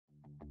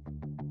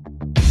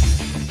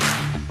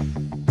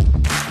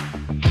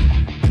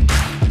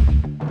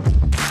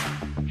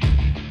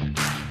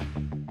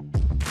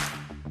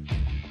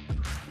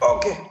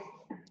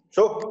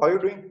So, how are you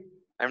doing?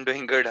 I'm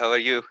doing good. How are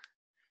you?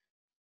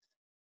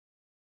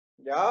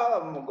 Yeah,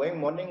 I'm going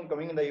morning,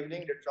 coming in the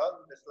evening. That's all.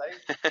 That's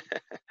life.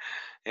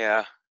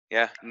 Yeah,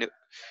 yeah.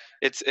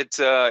 It's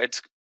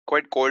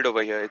quite cold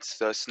over here.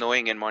 It's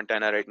snowing in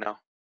Montana right now,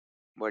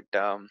 but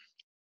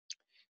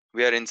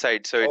we are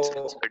inside, so it's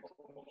good.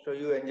 Oh, so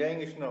you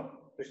enjoying snow?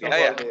 Yeah, Snowfall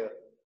yeah. there.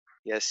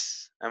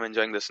 Yes, I'm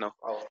enjoying the snow.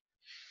 Oh,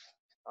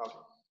 okay.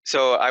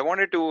 So I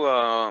wanted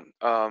to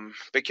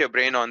pick your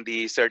brain on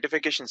the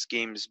certification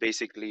schemes,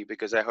 basically,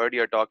 because I heard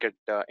your talk at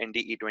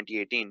NDE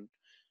 2018,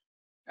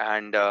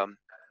 and um,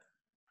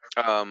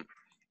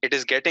 it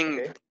is getting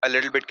Okay. a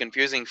little bit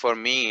confusing for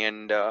me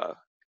and a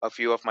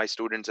few of my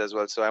students as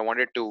well. So I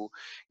wanted to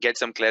get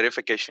some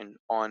clarification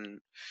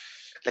on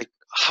like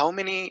how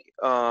many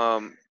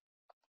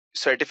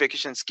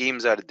certification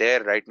schemes are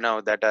there right now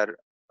that are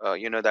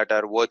that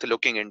are worth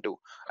looking into.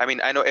 I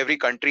mean, I know every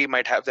country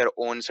might have their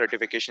own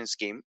certification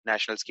scheme,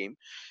 national scheme,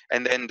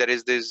 and then there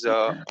is this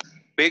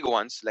big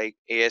ones like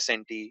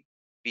ASNT,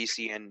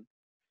 PCN,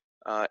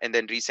 and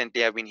then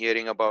recently I've been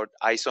hearing about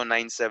ISO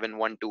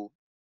 9712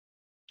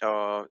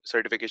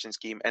 certification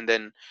scheme, and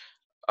then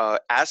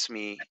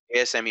ASME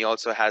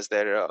also has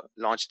their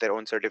launched their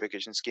own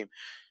certification scheme.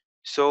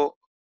 So,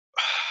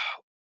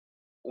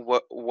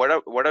 what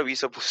are we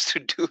supposed to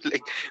do?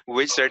 Like,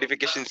 which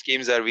certification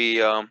schemes are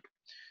we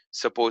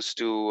supposed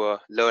to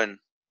learn,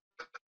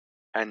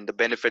 and the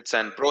benefits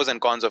and pros and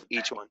cons of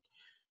each one?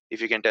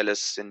 If you can tell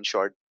us in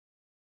short.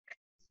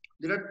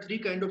 There are three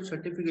kind of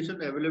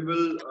certification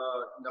available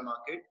in the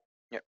market.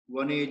 Yeah.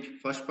 One is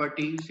first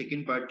party,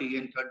 second party,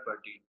 and third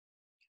party.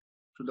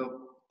 So the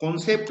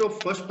concept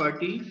of first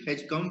party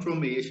has come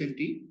from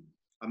ASNT,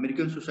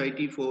 American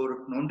Society for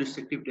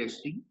Non-Destructive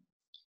Testing,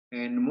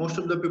 and most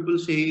of the people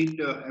say it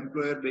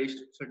employer-based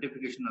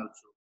certification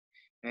also.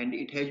 And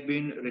it has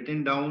been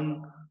written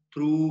down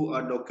through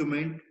a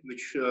document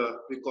which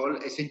we call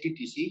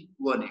ASNT-TC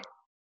 1A.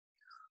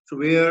 So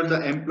where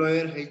the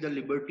employer has the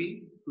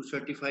liberty to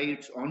certify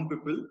its own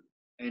people,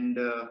 and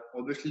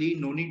obviously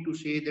no need to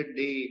say that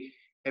they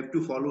have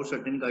to follow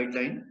certain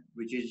guideline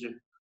which is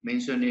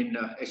mentioned in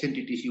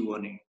ASNT-TC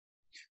 1A.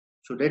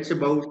 So that's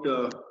about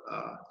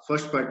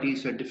first party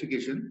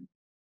certification.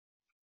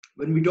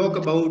 When we talk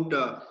about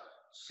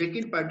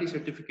second party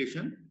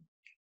certification,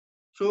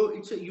 so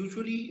it's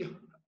usually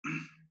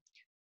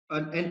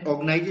an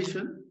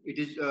organization. It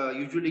is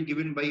usually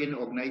given by an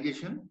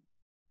organization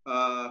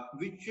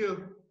which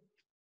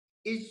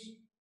is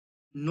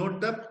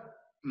not the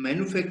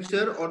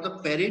manufacturer or the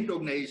parent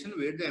organization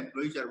where the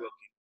employees are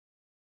working.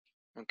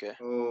 Okay.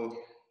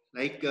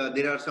 Like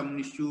there are some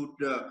institute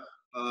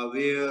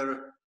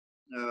where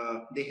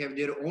they have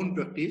their own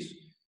practice.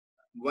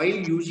 While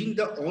using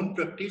the own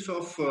practice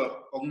of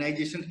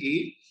organization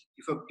A,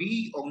 if a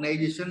B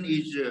organization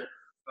is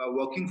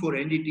working for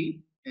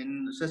entity,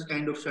 and such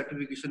kind of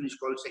certification is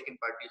called second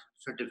party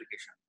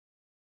certification.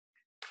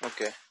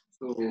 Okay.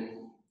 So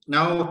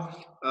now,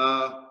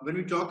 when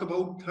we talk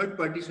about third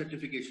party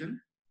certification,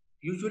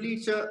 usually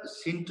it's a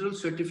central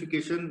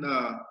certification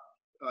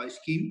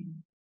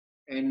scheme,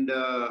 and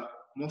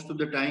most of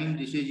the time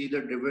this is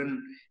either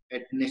driven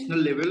at national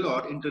level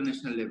or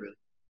international level.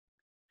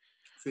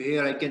 So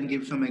here I can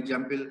give some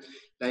example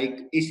like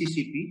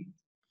ACCP.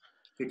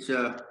 It's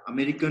a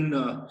American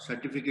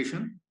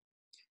certification,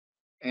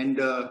 and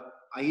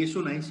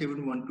ISO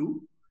 9712,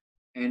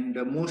 and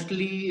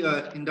mostly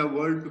in the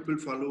world people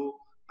follow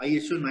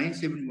ISO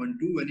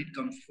 9712 when it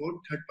comes for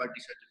third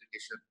party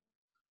certification.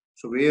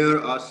 So where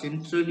a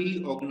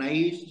centrally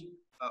organized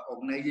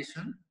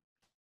organization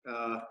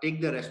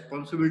take the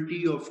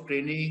responsibility of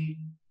training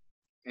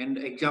and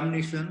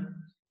examination,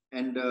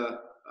 and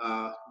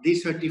they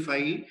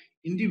certify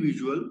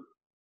individual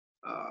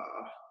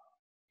uh,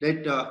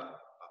 that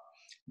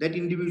that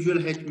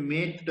individual has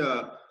met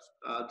the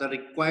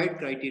required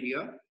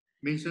criteria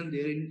mentioned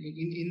there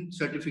in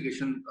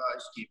certification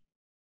scheme. Yeah,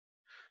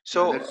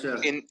 So that's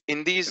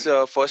in these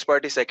first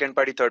party, second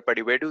party, third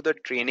party, where do the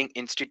training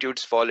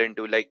institutes fall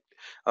into? Like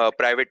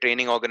private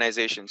training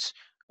organizations,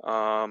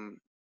 um,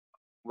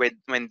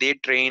 when they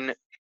train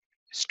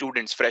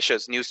students,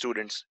 freshers, new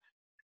students,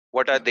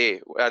 what are yeah.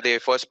 they? Are they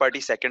first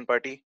party, second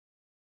party,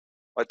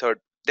 or third?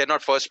 They're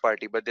not first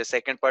party, but they're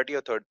second party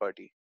or third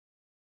party.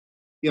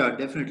 Yeah,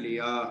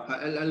 definitely.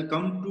 I'll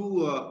come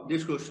to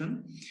this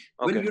question.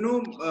 When Okay.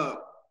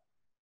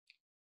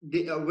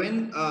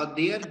 when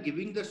they are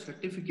giving the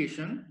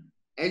certification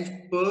as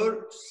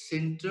per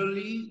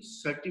centrally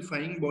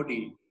certifying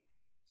body,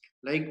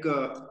 like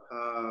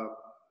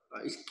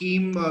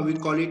scheme, we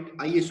call it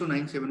ISO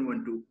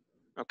 9712.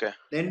 Okay.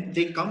 Then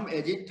they come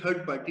as a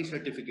third party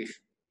certification.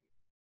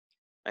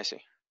 I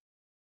see.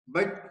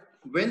 But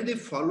when they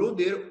follow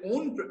their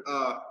own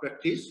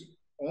practice,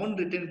 own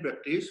written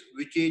practice,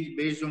 which is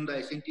based on the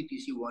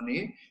SNTTC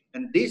 1A,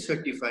 and they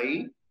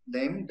certify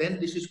them, then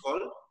this is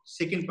called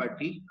second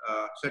party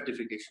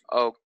certification.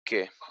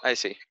 Okay. I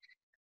see.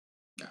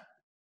 Yeah.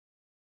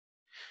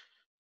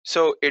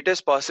 So it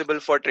is possible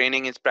for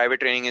training in private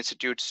training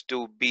institutes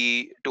to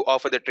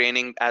offer the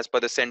training as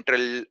per the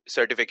central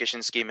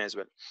certification scheme as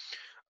well.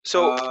 So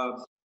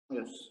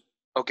Yes.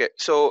 okay,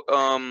 so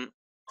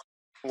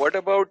what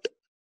about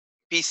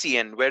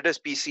PCN? Where does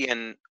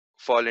PCN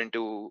fall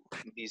into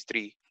these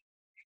three?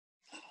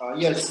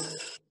 Yes.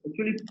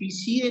 Actually,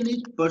 PCN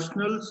is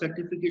Personal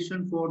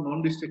Certification for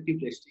Non-Destructive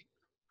Testing,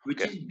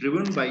 which Okay, is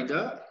driven by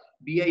the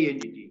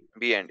BINDT,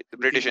 BND, the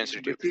which British is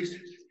Institute. British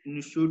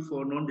Institute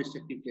for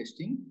Non-Destructive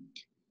Testing.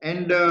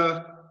 And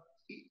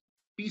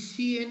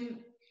PCN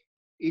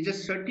is a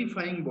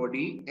certifying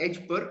body as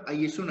per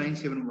ISO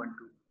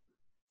 9712.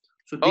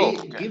 So Oh, they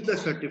okay. give the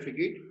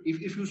certificate.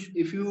 If you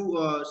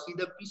see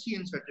the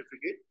PCN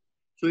certificate,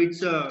 so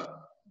it's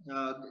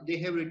they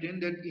have written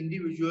that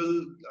individual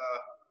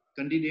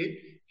candidate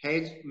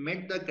has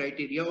met the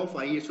criteria of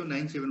ISO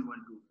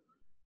 9712.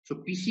 So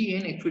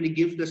PCN actually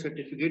gives the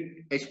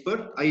certificate as per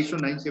ISO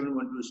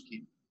 9712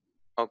 scheme.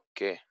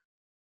 Okay.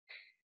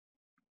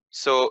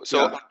 So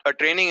Yeah, a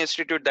training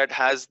institute that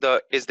has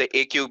the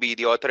AQB,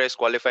 the authorized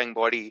qualifying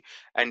body,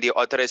 and the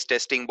authorized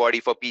testing body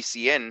for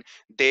PCN,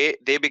 they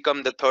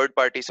become the third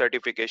party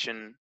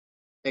certification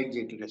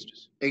exactly,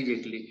 testers.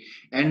 exactly.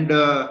 And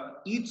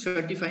each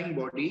certifying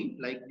body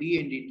like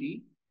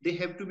BNDT, they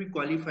have to be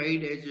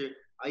qualified as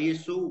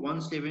ISO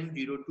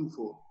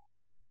 17024.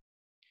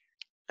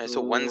 So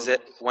one So z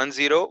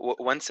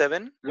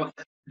 1017.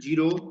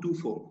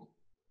 1024.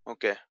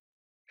 Okay,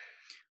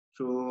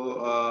 So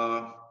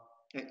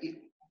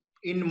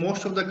in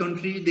most of the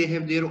country, they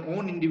have their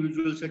own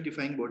individual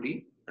certifying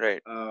body.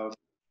 right. Uh,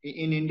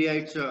 in India,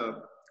 it's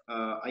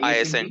ISNT.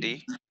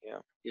 ISNT. Yeah.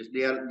 Yes,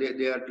 they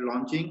are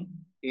launching.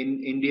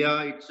 In India,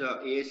 it's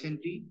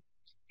ASNT.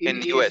 In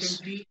In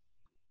US. ASNT,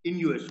 in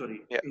US,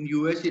 sorry, Yeah. in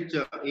US, it's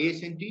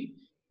ASNT,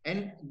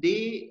 and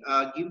they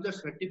give the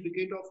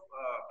certificate of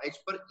as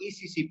per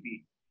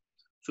ACCP.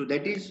 So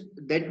that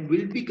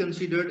will be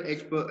considered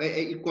as per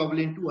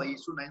equivalent to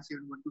ISO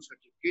 9712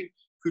 certificate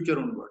future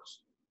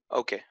onwards.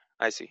 Okay,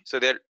 I see. So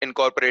they're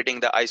incorporating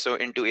the ISO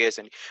into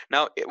ASNT.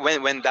 Now,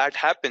 when that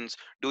happens,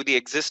 do the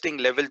existing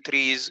level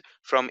threes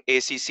from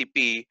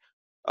ACCP,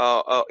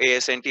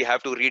 ASNT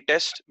have to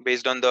retest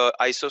based on the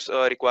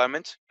ISO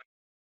requirements?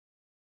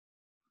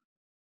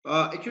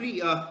 Actually,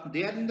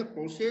 they are in the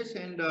process,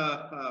 and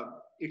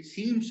it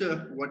seems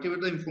whatever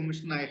the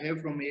information I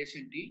have from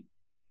ASNT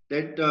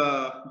that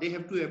they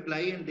have to apply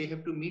and they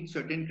have to meet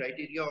certain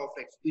criteria of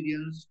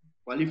experience,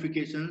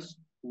 qualifications.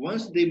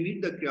 Once they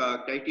meet the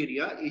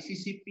criteria,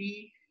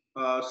 ACCP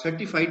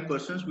certified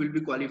persons will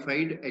be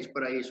qualified as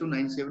per ISO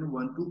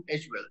 9712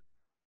 as well.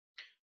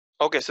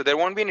 Okay, so there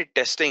won't be any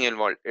testing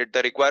involved.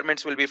 The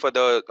requirements will be for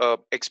the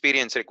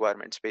experience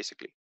requirements,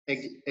 basically.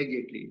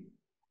 Exactly.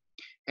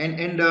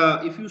 And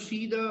if you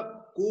see the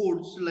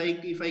codes,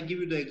 like if I give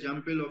you the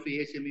example of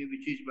ASME,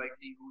 which is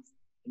widely used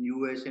in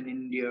US and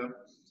India,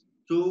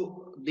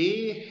 so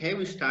they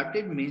have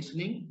started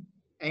mentioning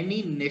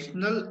any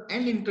national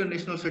and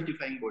international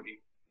certifying body.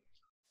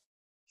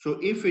 So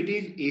if it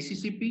is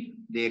ACCP,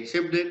 they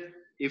accept that.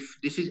 If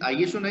this is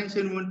ISO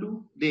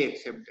 9712, they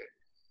accept that.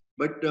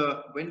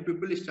 But when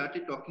people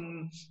started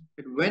talking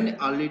that when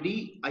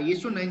already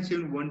ISO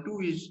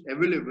 9712 is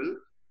available,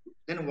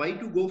 then why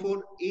to go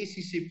for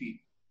ACCP?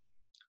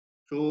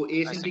 So I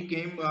see. ASNT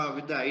came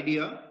with the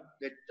idea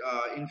that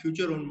in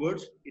future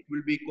onwards, it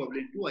will be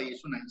equivalent to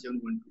ISO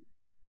 9712.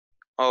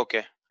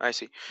 Okay, I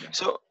see. Yeah.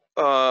 So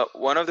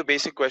one of the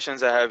basic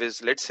questions I have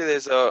is, let's say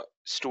there's a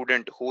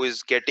student who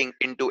is getting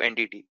into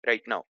NDT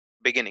right now,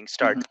 beginning,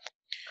 start,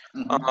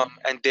 Mhm. Mhm.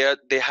 and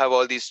they have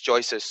all these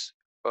choices,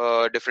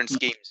 different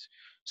schemes.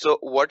 So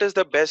what is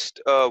the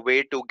best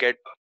way to get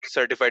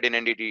certified in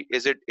NDT?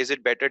 Is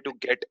it better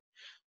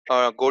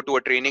to go to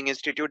a training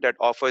institute that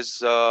offers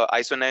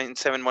ISO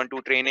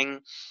 9712 training,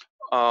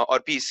 or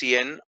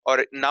PCN,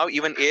 or now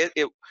even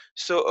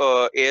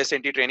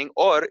ASNT training,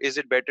 or is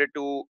it better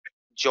to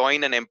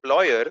join an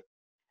employer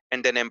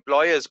and then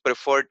employers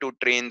prefer to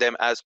train them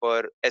as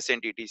per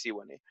SNTTC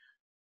 1A?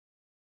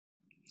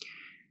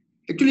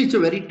 Actually, it's a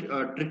very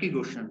tricky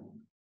question.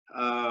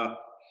 Uh,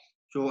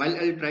 so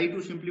I'll try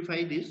to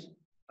simplify this.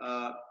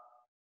 Uh,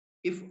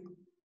 if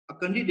a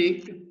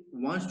candidate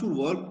wants to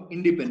work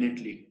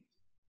independently,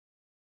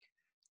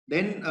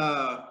 then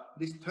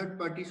this third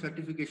party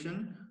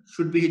certification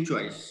should be a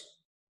choice.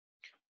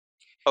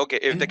 Okay,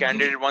 if the And if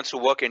candidate wants to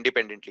work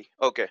independently.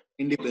 Okay,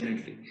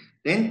 independently,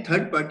 then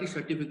third party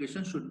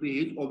certification should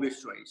be his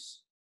obvious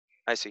choice.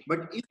 I see.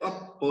 But if a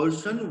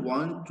person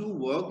wants to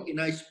work in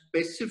a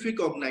specific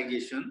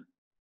organization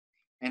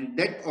and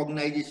that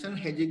organization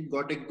has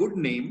got a good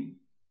name,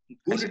 I see.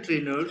 good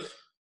trainers,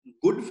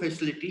 good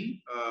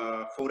facility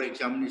for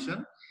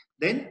examination,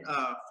 then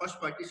first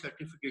party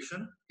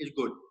certification is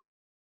good.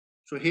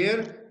 So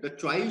here the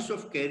choice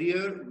of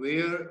career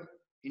where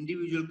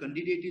individual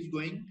candidate is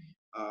going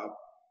uh,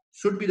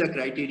 should be the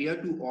criteria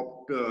to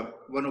opt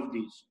one of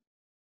these.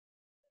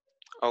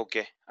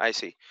 Okay, I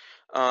see.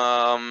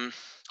 Um,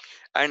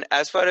 and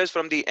as far as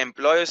from the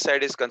employer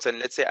side is concerned,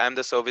 let's say I'm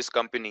the service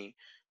company.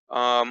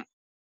 Um,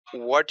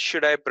 what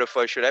should I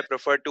prefer? Should I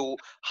prefer to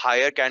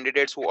hire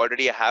candidates who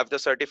already have the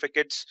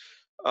certificates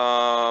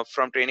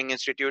from training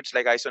institutes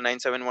like ISO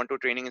 9712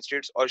 training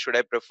institutes, or should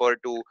I prefer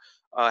to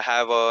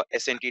have a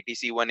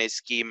SNTTC 1A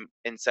scheme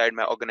inside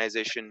my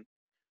organization,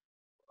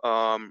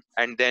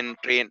 and then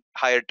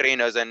hire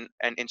trainers and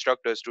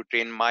instructors to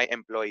train my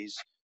employees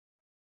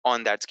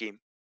on that scheme?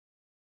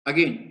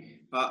 Again,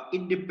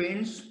 it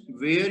depends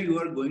where you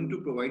are going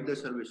to provide the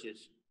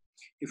services.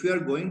 If you are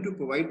going to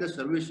provide the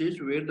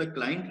services where the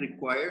client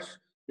requires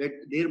that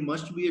there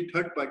must be a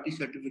third party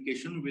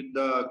certification with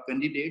the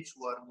candidates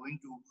who are going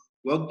to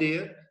work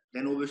there,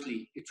 then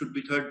obviously it should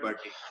be third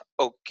party.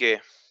 Okay.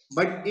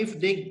 But if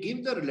they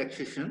give the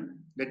relaxation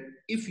that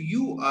if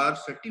you are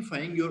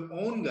certifying your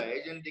own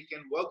guys and they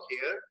can work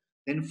here,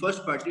 then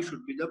first party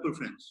should be the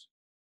preference.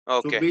 So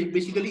Okay.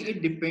 basically,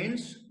 it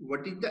depends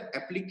what is the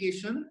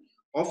application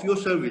of your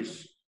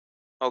service.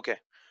 Okay.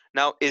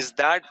 Now, is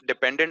that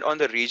dependent on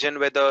the region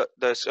where the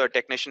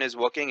technician is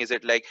working? Is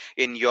it like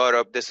in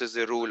Europe, this is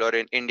the rule, or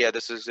in India,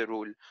 this is the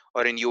rule,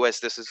 or in US,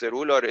 this is the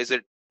rule, or is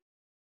it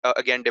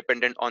again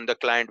dependent on the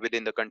client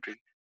within the country?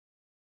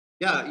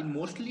 Yeah, it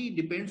mostly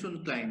depends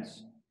on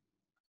clients.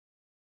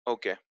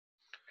 Okay.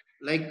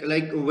 Like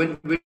when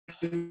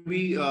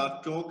we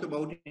talk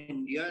about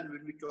India and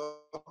when we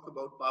talk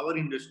about power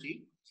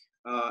industry,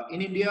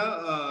 in India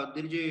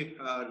there is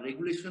a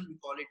regulation, we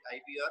call it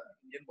IBR,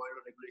 Indian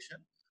Boiler Regulation.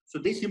 So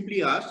they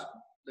simply ask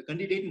the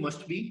candidate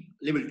must be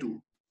level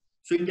 2.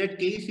 So in that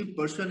case, if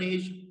person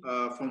is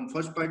from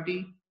first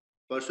party,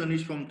 person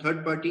is from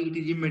third party, it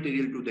is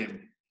immaterial to them.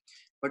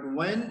 But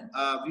when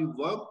we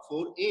work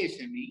for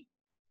ASME,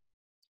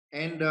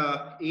 and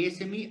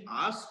ASME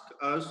asked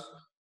us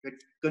that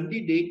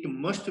candidate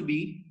must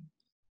be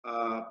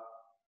uh,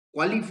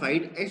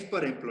 qualified as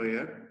per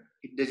employer.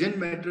 It doesn't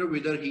matter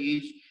whether he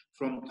is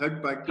from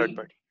third Third party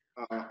party.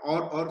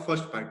 or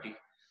first party.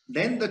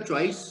 Then the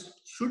choice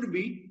should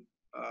be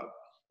uh,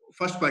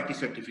 first party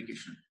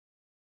certification.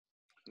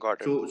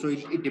 Got it. So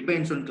it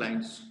depends on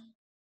clients.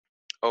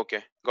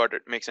 Okay. Got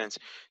it. Makes sense.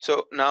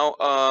 So now,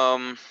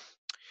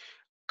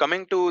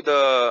 coming to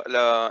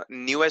the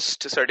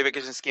newest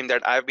certification scheme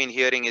that I've been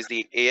hearing is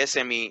the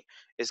ASME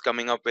is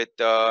coming up with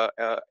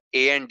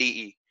ANDE.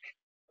 Yes,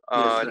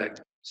 Like, right.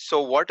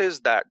 so what is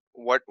that?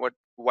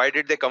 Why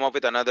did they come up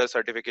with another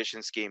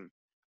certification scheme?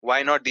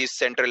 Why not these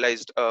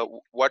centralized?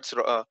 What's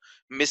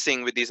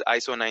missing with these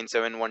ISO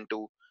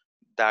 9712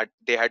 that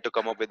they had to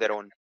come up with their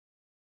own?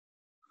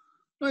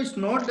 No, it's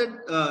not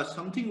that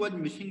something was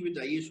missing with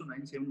ISO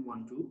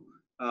 9712.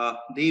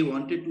 They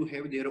wanted to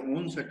have their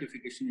own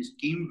certification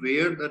scheme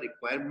where the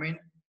requirement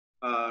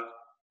uh,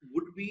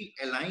 would be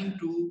aligned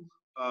to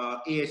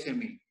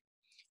ASME.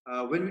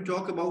 When we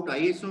talk about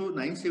ISO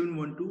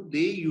 9712, they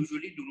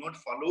usually do not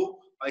follow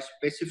a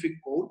specific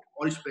code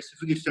or a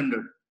specific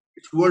standard.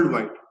 It's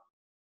worldwide.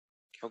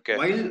 Okay.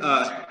 While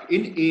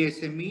in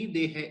ASME,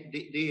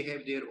 they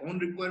have their own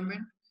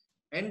requirement,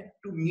 and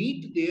to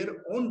meet their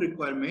own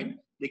requirement,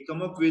 they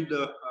come up with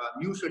a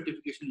new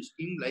certification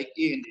scheme like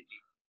ANT.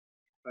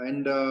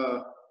 And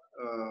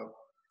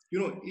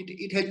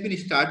it has been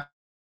started in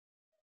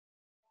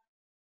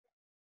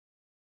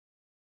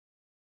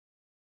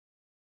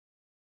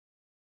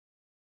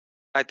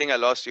I think I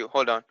lost you.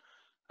 Hold on.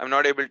 I'm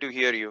not able to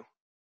hear you.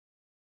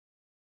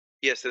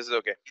 Yes, this is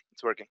okay.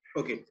 It's working.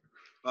 okay.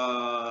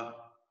 Uh,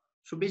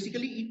 so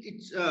basically,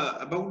 it's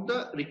about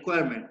the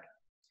requirement.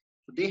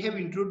 So they have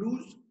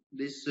introduced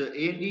this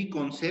AND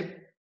concept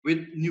with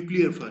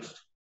nuclear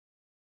first.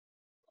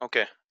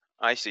 Okay.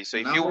 I see. So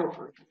if you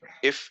Now,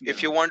 if yeah.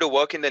 you want to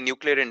work in the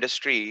nuclear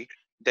industry,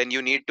 then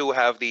you need to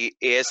have the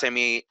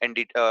ASME and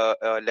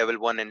level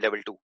 1 and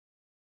level 2.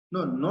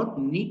 No, not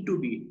need to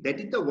be. That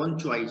is the one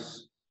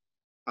choice.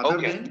 Other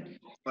Okay. than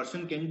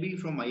person can be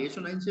from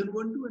ISO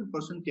 9712 and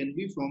person can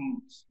be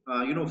from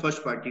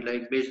first party,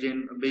 like based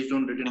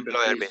on written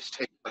Employer practice.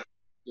 based.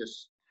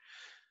 Yes.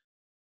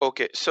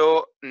 Okay.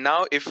 So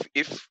now if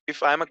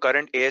I'm a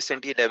current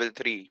ASNT level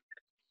 3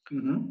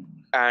 Mm-hmm.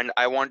 and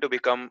I want to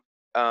become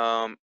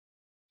um,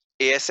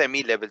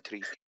 ASME level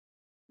 3,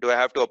 do I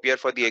have to appear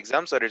for the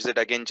exams, or is it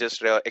again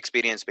just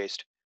experience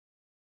based?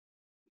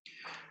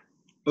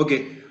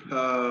 Okay.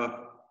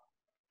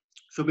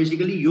 So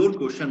basically, your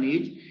question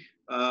is,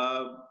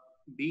 uh,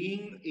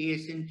 being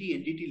ASNT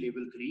entity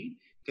level 3,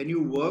 can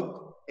you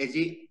work as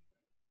a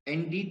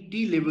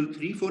NDT level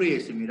 3 for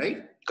ASME,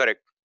 right?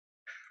 Correct.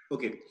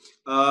 Okay.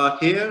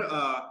 Here,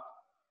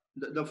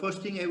 the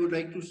first thing I would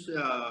like to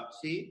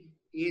say,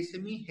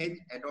 ASME has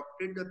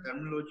adopted the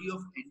terminology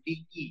of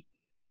NDE.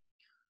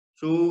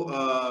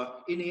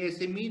 So in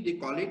ASME, they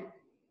call it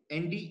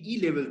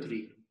NDE level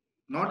 3, Huh.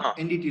 not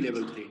NDT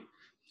level 3.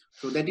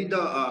 So that is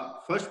the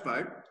first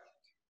part.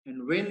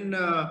 And when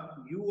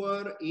you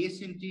are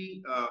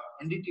ASNT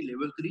NDT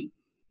level 3,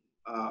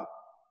 uh,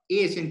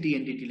 ASNT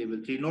NDT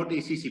level 3, not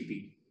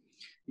ACCP,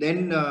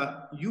 then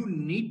you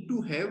need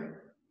to have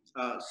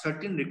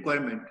certain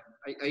requirement.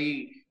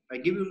 I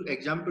give you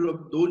example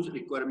of those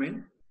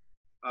requirement.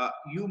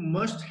 You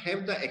must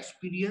have the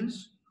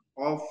experience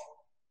of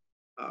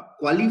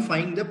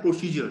qualifying the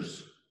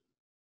procedures.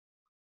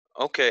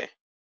 Okay.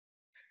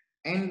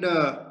 And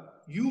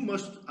you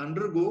must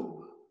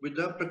undergo with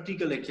the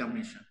practical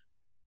examination.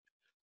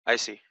 I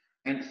see.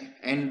 And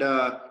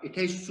it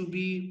has to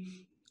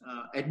be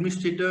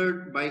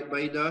administered by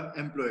the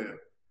employer.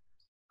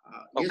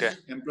 Okay. Yes,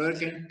 employer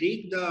can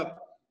take the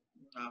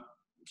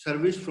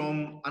service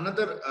from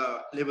another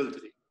level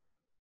 3.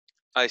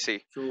 I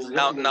see. So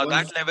Now that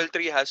once level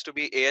 3 has to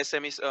be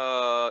ASME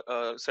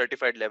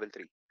certified level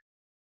 3.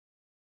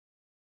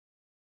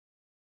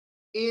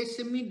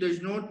 ASME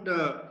does not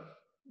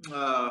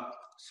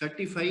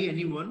certify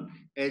anyone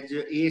as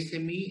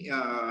ASME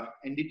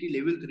NDT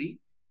level 3.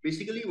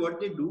 Basically, what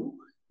they do,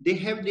 they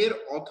have their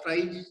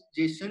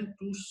authorization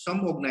to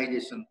some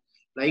organization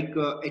like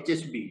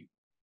HSB,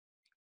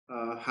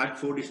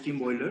 Hartford Steam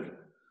Boiler.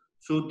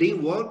 So they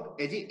work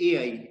as a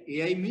AI.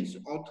 AI means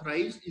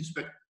authorized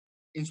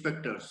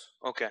inspectors.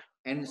 Okay.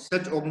 And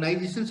such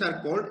organizations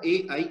are called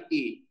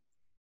AIA,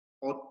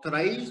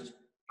 authorized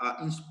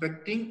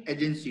inspecting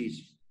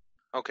agencies.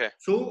 Okay.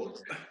 So,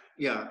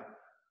 yeah.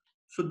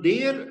 So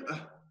there,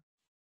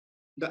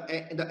 the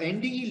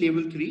NDE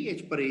level 3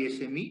 as per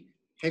ASME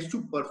has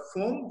to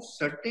perform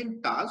certain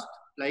tasks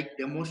like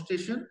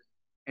demonstration,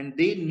 and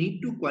they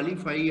need to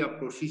qualify a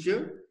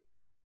procedure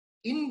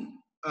in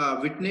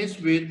witness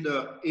with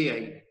the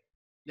AI.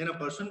 Then a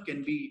person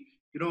can be,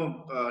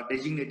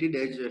 designated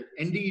as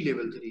NDE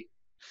level 3.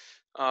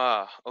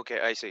 Okay,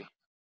 I see.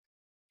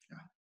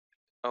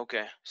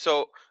 Okay.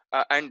 So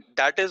and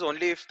that is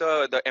only if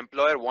the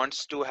employer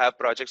wants to have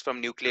projects from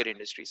nuclear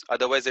industries.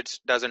 Otherwise it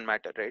doesn't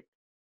matter, right?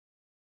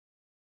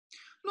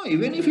 No,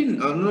 even if in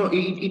no,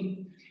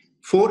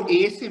 for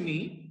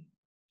ASME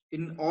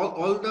in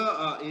all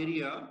the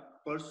area,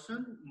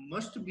 person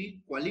must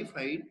be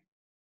qualified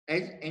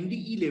as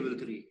NDE level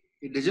 3.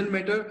 It doesn't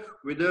matter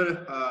whether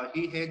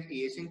he has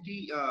ASNT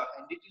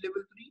NDT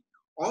level 3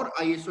 or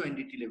ISO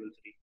NDT level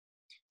 3.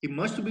 He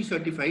must be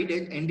certified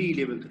as NDE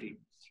level 3.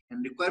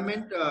 And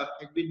requirement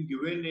has been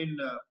given in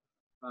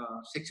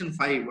section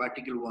 5,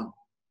 article 1.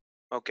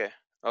 Okay.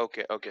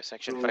 Okay.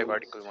 Section 5, So,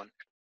 Article 1.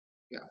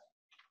 yeah.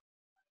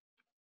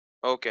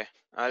 Okay.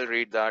 I'll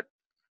read that.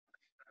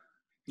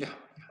 Yeah.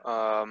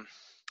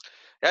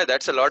 Yeah,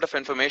 that's a lot of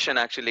information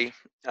actually.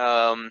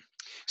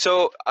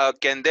 So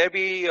can there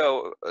be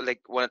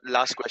like one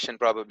last question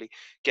probably?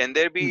 Can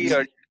there be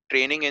Mhm.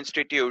 training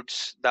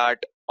institutes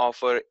that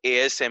offer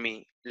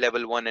ASME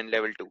level 1 and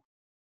level 2,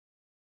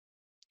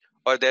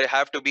 or there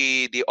have to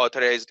be the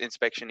authorized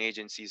inspection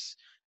agencies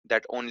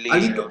that Are we only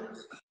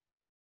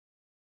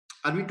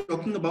are we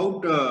talking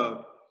about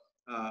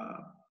uh,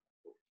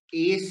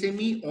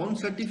 ASME on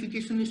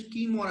certification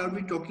scheme, or are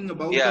we talking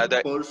about the yeah,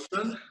 the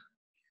person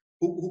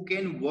who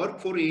can work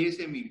for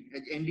ASME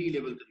at NDE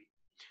level 3?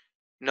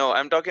 no,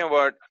 I'm talking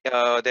about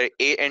the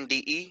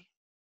ANDE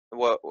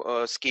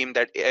scheme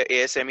that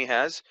ASME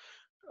has.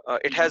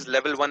 It has Mhm.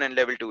 level 1 and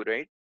level 2,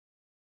 right?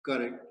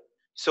 Correct.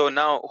 So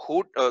now,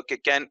 who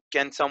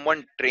can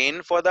someone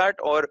train for that,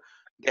 or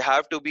they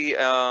have to be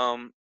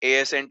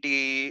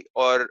ASNT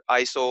or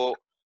ISO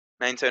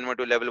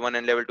 9712 level 1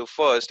 and level 2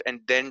 first,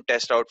 and then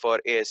test out for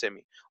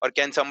ASME, or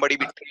can somebody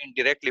be Uh, trained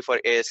directly for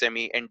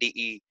ASME and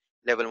DE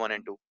level 1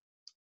 and 2?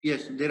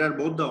 yes, there are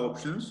both the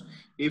options.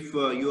 If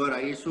you are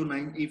ISO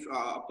 9, if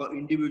per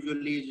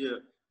individual is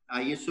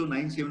ISO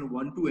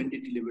 9712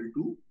 NDT level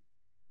 2,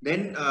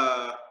 then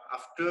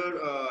after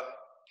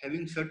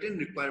having certain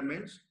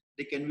requirements,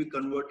 they can be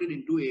converted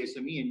into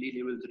ASME ND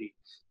level 3.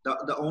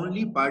 The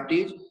only part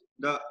is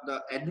the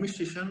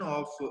administration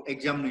of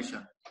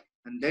examination,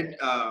 and that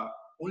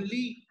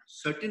only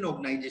certain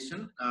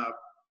organization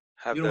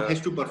Have the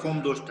has to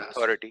perform those tasks.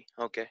 authority.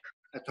 Okay.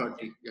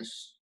 Authority, yes.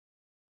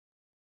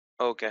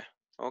 Okay.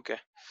 Okay.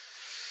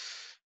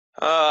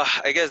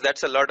 I guess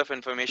that's a lot of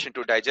information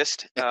to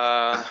digest.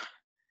 Yeah,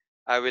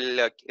 I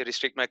will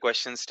restrict my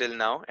questions till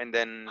now and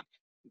then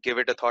give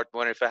it a thought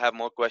more. If I have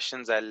more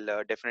questions,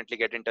 I'll definitely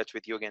get in touch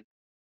with you again.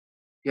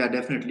 yeah,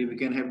 definitely. We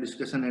can have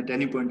discussion at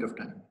any point of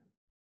time.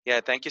 Yeah,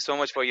 thank you so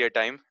much for your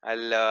time.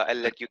 I'll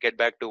let you get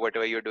back to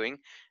whatever you're doing,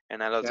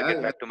 and I'll also Yeah, get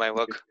yeah. back to my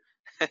work.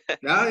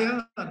 Yeah,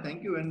 yeah.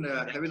 Thank you, and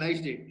have a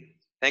nice day.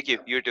 Thank you.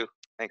 You too.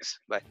 Thanks.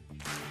 Bye.